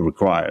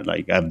required,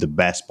 like have the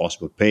best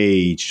possible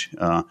page,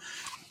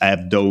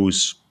 have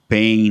those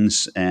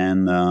pains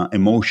and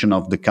emotion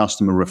of the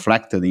customer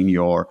reflected in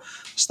your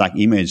stock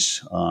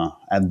image,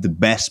 have the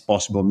best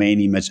possible main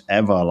image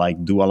ever,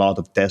 like do a lot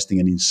of testing,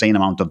 an insane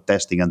amount of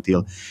testing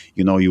until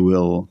you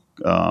will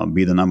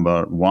be the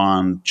number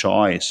one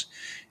choice,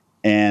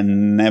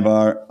 and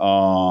never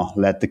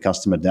let the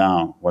customer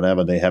down.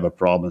 Whatever they have a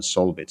problem,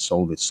 solve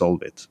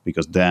it,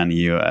 because then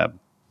you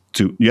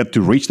have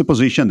to reach the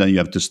position, then you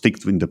have to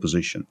stick in the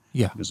position.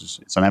 Yeah. Because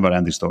it's a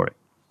never-ending story.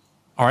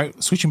 All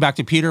right. Switching back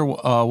to Peter,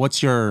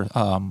 what's your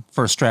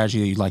first strategy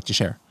that you'd like to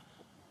share?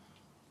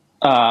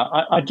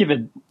 I'd give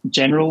a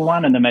general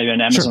one and then maybe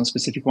an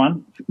Amazon-specific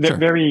one. Sure.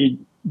 Very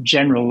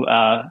general.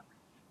 I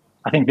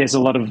think there's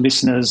a lot of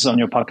listeners on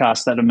your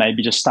podcast that are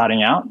maybe just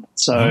starting out.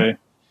 So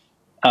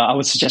I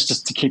would suggest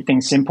just to keep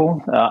things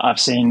simple. I've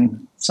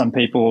seen some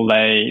people,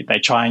 they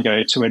try and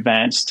go too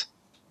advanced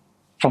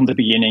from the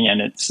beginning,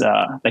 and it's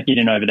they get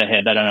in over their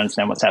head. They don't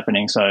understand what's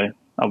happening. So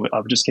I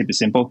would just keep it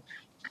simple.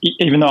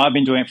 Even though I've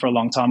been doing it for a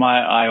long time,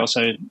 I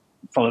also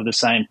follow the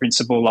same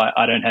principle.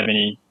 I don't have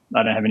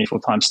any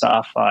full-time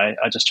staff. I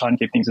just try and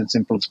keep things as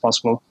simple as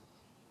possible.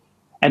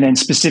 And then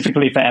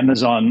specifically for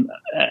Amazon,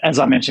 as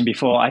I mentioned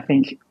before, I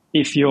think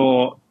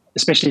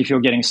especially if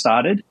you're getting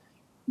started,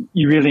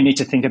 you really need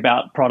to think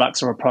about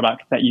products or a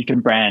product that you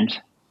can brand.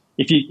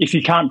 If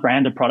you can't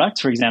brand a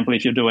product, for example,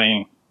 if you're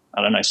doing,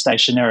 I don't know,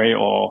 stationery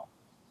or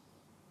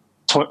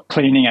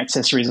cleaning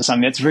accessories or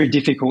something, it's very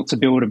difficult to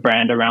build a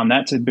brand around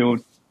that, to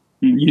build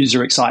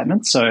user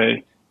excitement. So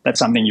that's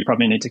something you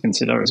probably need to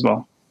consider as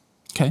well.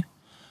 Okay.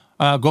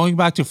 Going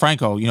back to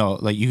Franco,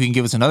 like you can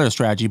give us another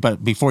strategy,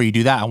 but before you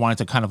do that, I wanted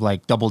to kind of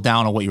like double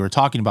down on what you were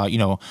talking about.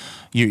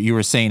 You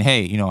were saying,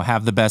 hey,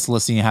 have the best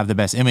listing, have the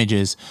best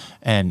images,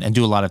 and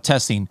do a lot of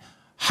testing.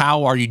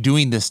 How are you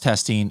doing this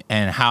testing,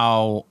 and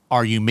how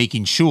are you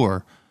making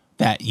sure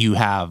that you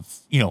have,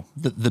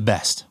 the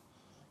best?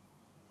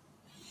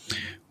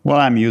 Well,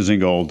 I'm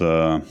using all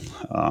the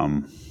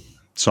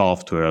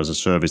software as a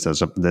service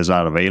that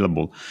are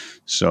available.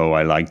 So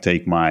I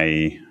take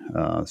my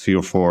 3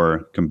 or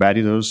 4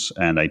 competitors,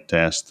 and I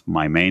test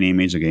my main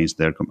image against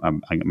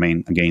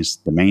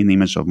against the main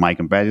image of my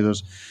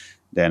competitors.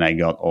 Then I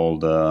got all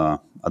the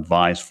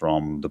advice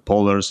from the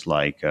pollers,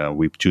 like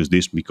we choose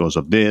this because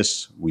of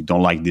this, we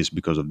don't like this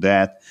because of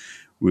that.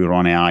 We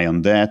run AI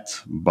on that,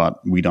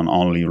 but we don't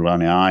only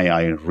run AI.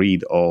 I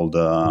read all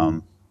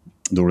the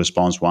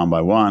response one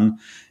by one,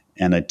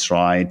 and I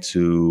try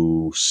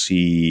to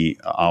see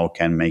how I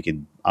can make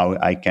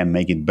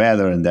it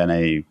better, and then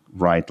I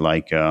write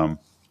like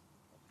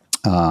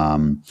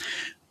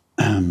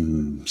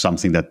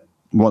something that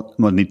what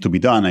need to be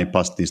done. I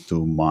pass this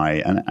to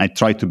and I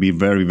try to be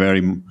very,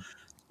 very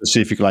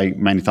specific. Like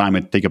many times,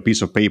 I take a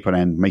piece of paper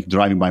and make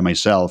driving by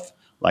myself.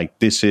 Like,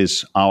 this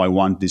is how I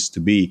want this to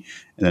be,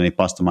 and then I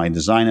pass to my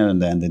designer,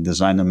 and then the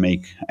designer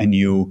make a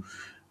new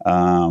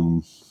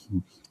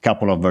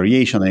couple of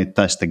variations, and I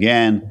test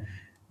again.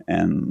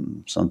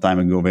 And sometimes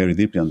I go very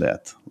deeply on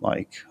that.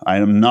 Like, I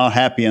am not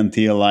happy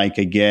until like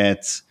I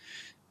get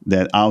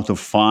that out of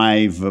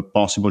 5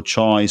 possible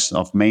choice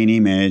of main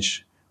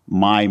image,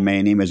 my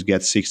main image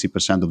gets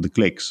 60% of the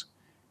clicks,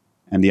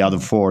 and the other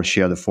 4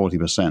 share the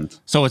 40%.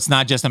 So it's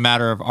not just a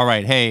matter of, all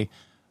right, hey,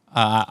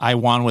 I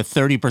won with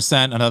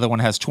 30%, another one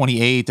has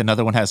 28,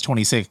 another one has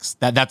 26.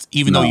 That's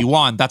even though you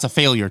won, that's a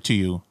failure to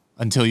you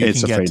until you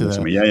can get to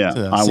the. Yeah.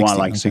 I want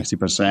like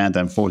 60%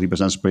 and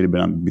 40% split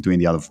between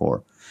the other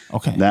 4.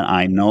 Okay. Then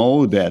I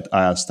know that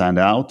I stand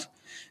out,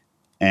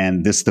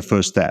 and this is the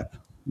first step.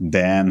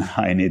 Then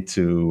I need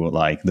to,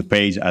 like, the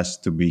page has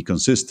to be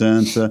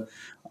consistent,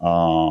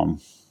 and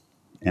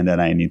then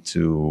I need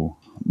to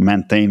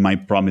maintain my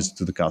promise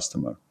to the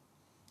customer.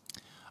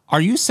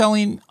 Are you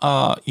selling?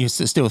 You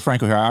still with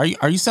Franco here?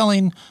 Are you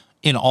selling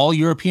in all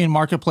European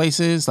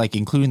marketplaces, like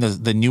including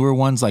the newer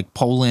ones like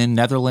Poland,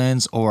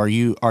 Netherlands, or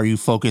are you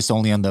focused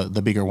only on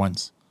the bigger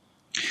ones?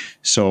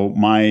 So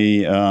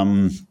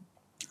my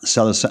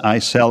sellers, I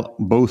sell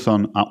both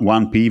on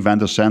 1P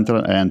Vendor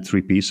Central and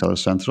 3P Seller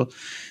Central,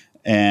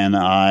 and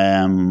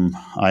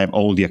I have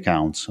all the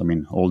accounts. I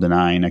mean, all the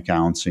 9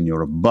 accounts in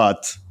Europe,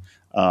 but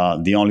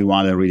the only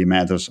one that really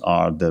matters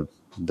are the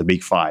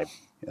big 5: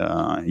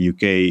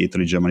 UK,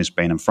 Italy, Germany,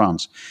 Spain, and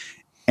France.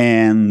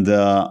 And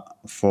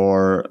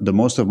for the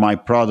most of my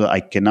product, I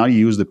cannot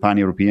use the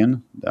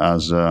Pan-European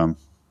as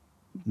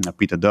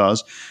Peter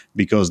does,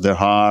 because there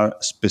are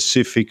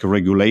specific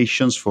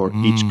regulations for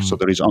each. So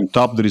there is on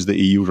top, there is the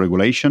EU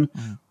regulation,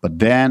 but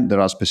then there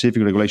are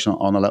specific regulations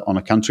on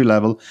a country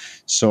level.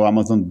 So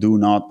Amazon do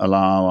not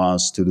allow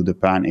us to do the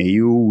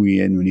Pan-EU.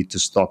 We need to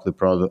stock the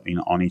product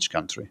on each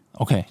country.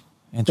 Okay,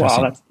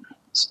 interesting. Wow,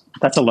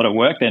 that's a lot of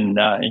work, and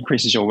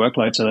increases your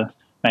workload to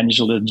manage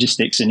the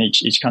logistics in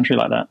each country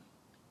like that.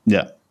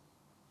 Yeah.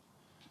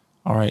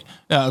 All right.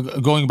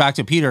 Going back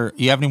to Peter,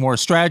 you have any more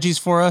strategies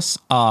for us?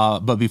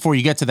 But before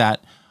you get to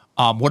that,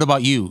 what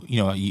about you?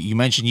 You know, you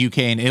mentioned UK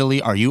and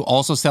Italy. Are you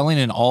also selling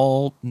in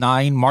all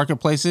 9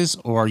 marketplaces,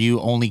 or are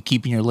you only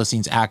keeping your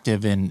listings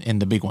active in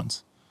the big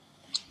ones?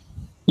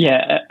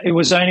 Yeah, it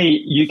was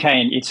only UK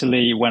and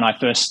Italy when I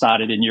first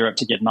started in Europe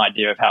to get an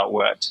idea of how it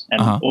worked.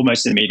 And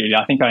almost immediately,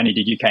 I think I only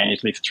did UK and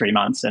Italy for 3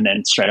 months. And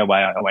then straight away,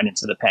 I went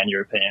into the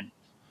Pan-European.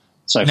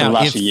 So for the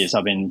last few years,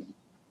 I've been...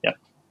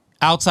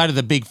 Outside of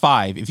the big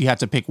 5, if you had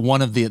to pick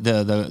one of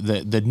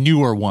the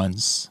newer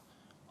ones,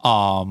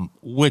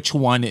 which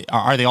one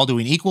are they all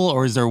doing equal,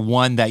 or is there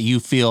one that you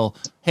feel,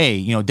 hey,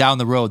 you know, down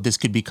the road this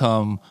could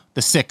become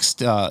the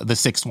sixth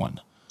one?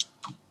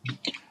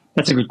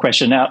 That's a good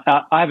question. Now,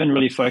 I haven't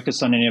really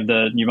focused on any of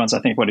the new ones.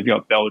 I think what have you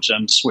got?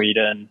 Belgium,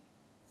 Sweden.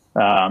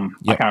 I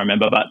can't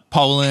remember, but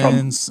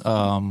Poland's.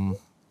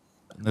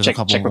 There's a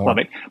couple Czech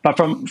Republic. But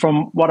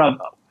from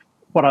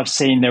what I've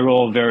seen, they're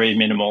all very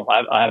minimal.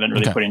 I haven't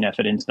really put any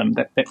effort into them.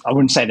 I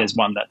wouldn't say there's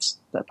one that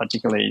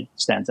particularly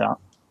stands out.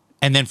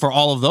 And then for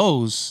all of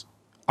those,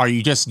 are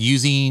you just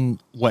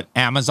using what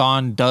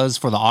Amazon does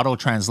for the auto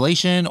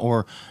translation,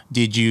 or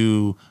did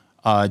you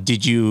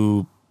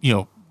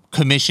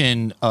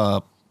commission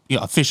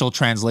official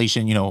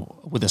translation,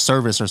 with a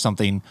service or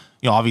something?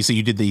 Obviously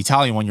you did the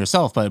Italian one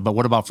yourself, but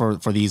what about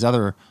for these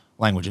other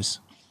languages?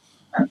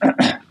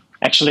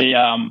 Actually,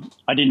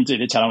 I didn't do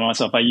the Italian one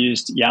myself. I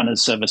used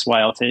Jana's service,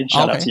 YLT.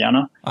 Shout out to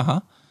Jana.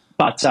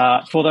 But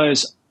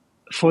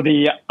for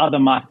the other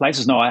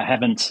marketplaces, no, I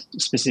haven't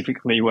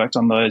specifically worked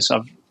on those.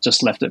 I've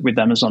just left it with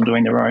Amazon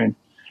doing their own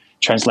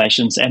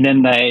translations. And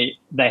then they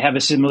have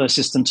a similar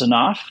system to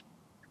NAF.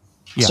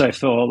 Yeah. So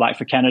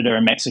for Canada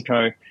and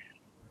Mexico,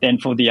 then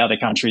for the other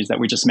countries that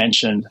we just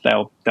mentioned,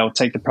 they'll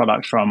take the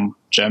product from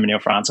Germany or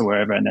France or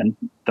wherever, and then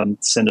they'll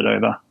send it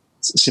over.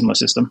 It's a similar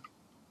system.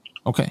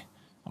 Okay.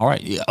 All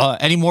right.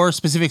 Any more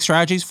specific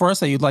strategies for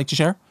us that you'd like to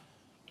share?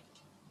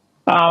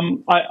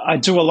 I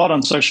do a lot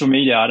on social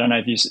media. I don't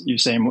know if you've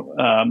seen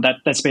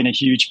that's been a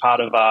huge part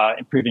of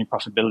improving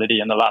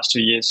profitability in the last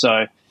 2 years.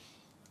 So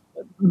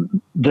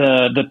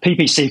the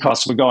PPC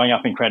costs were going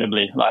up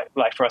incredibly.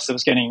 Like for us,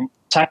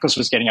 TAC cost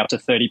was getting up to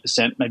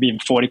 30%, maybe even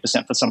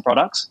 40% for some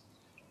products.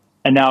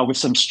 And now with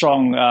some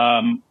strong,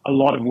 a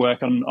lot of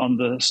work on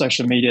the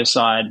social media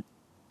side,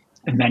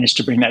 I've managed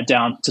to bring that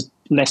down to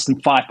less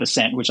than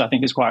 5%, which I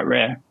think is quite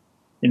rare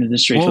in the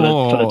industry for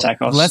the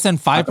tacos. Less than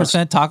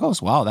 5%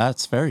 tacos? Wow,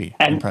 that's very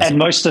impressive. And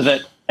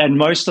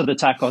most of the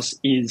tacos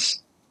is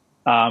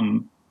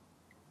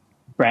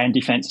brand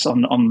defense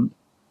on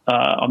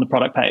the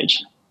product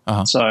page.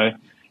 So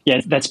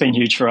yeah, that's been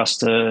huge for us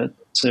to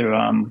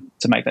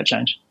make that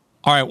change.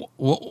 All right,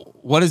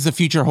 what does the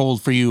future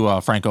hold for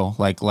you, Franco?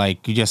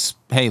 Like you just,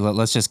 hey,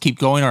 let's just keep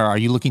going, or are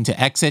you looking to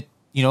exit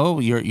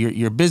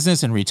your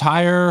business and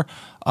retire?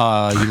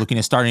 You looking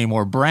to start any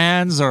more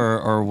brands,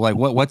 or like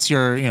what's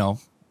your,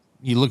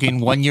 you looking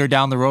 1 year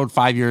down the road,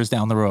 5 years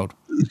down the road,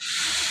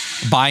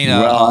 buying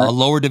a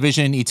lower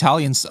division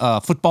Italian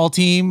football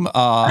team,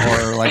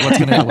 or like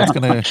what's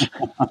gonna?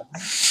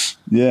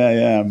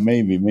 Yeah,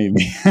 maybe.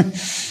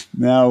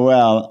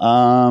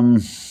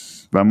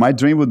 But my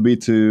dream would be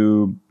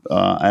to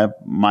have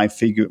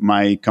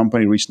my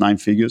company reach 9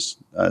 figures.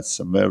 That's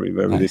a very,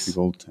 very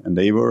difficult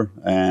endeavor.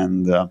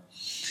 And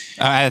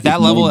at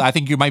that level, I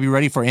think you might be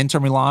ready for Inter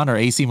Milan or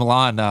AC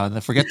Milan.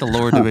 Forget the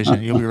lower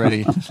division. You'll be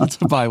ready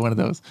to buy one of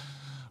those.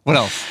 What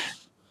else?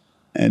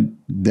 And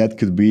that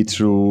could be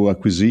through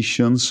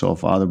acquisitions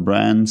of other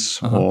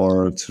brands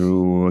or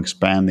through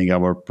expanding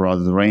our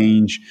product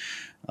range.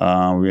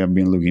 We have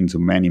been looking into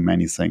many,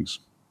 many things.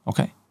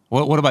 Okay.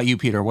 What about you,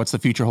 Peter? What's the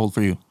future hold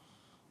for you?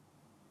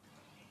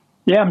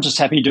 Yeah, I'm just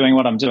happy doing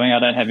what I'm doing. I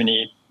don't have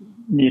any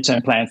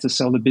near-term plans to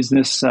sell the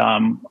business. I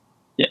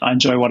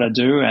enjoy what I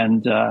do,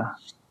 and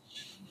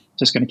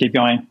just going to keep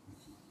going.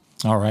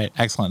 All right,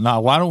 excellent. Now,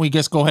 why don't we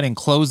just go ahead and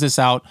close this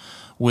out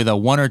with a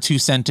 1 or 2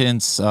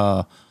 sentence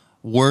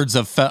words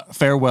of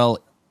farewell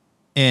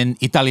in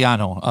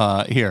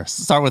Italiano here.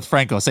 Start with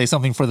Franco. Say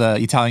something for the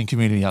Italian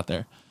community out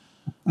there.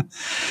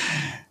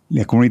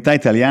 La comunità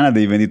italiana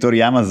dei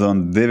venditori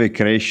Amazon deve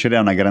crescere,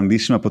 ha una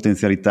grandissima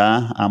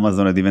potenzialità.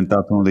 Amazon è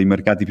diventato uno dei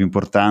mercati più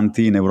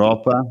importanti in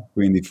Europa,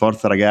 quindi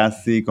forza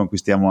ragazzi,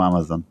 conquistiamo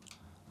Amazon.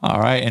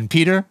 All right. And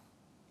Peter,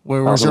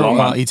 where's was a your long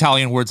one.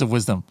 Italian words of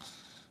wisdom?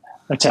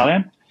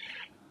 Italian?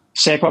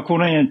 Se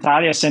qualcuno in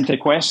Italia sente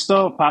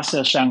questo,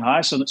 passa a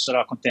Shanghai,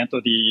 sarà contento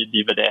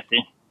di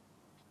vederti.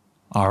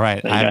 All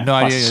right. I have no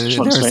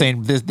idea. They're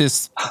saying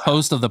this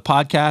host of the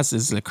podcast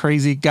is a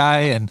crazy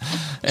guy and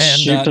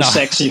super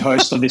sexy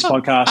host of this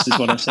podcast is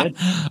what I said.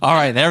 All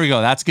right, there we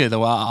go. That's good.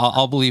 Well,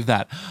 I'll believe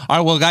that. All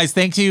right, well, guys,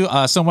 thank you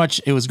so much.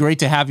 It was great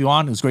to have you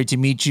on. It was great to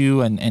meet you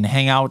and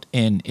hang out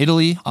in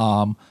Italy.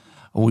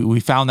 We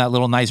found that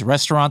little nice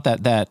restaurant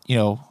that you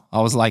know,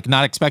 I was like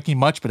not expecting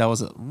much, but that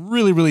was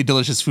really, really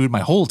delicious food.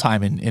 My whole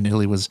time in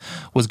Italy was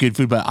good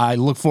food. But I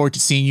look forward to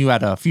seeing you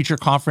at a future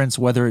conference,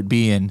 whether it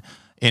be in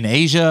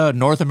Asia,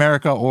 North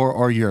America,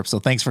 or Europe. So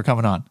thanks for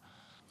coming on.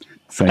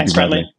 Thanks, Bradley.